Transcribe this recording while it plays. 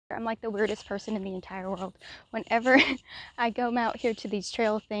I'm like the weirdest person in the entire world. Whenever I go out here to these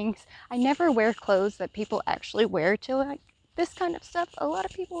trail things, I never wear clothes that people actually wear to like this kind of stuff. A lot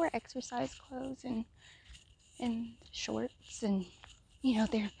of people wear exercise clothes and shorts, and you know,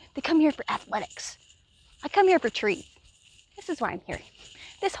 they come here for athletics. I come here for trees. This is why I'm here.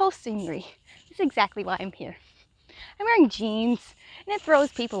 This whole scenery is exactly why I'm here. I'm wearing jeans and it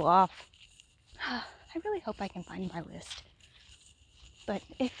throws people off. I really hope I can find my list. But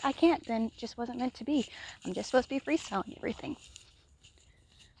if I can't, then it just wasn't meant to be. I'm just supposed to be freestyling everything.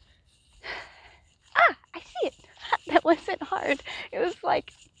 Ah, I see it. That wasn't hard. It was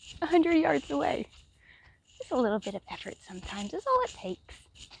like 100 yards away. Just a little bit of effort sometimes is all it takes.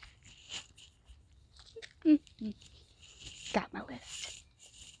 Got my list.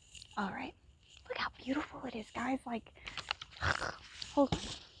 All right. Look how beautiful it is, guys. Like, hold on.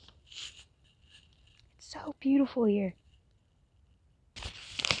 It's so beautiful here.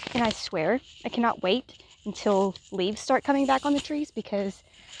 And I swear, I cannot wait until leaves start coming back on the trees, because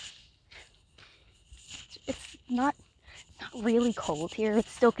it's not really cold here.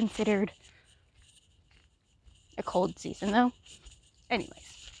 It's still considered a cold season though.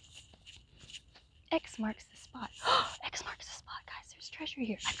 Anyways, X marks the spot. X marks the spot, guys. There's treasure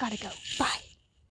here. I've got to go. Bye.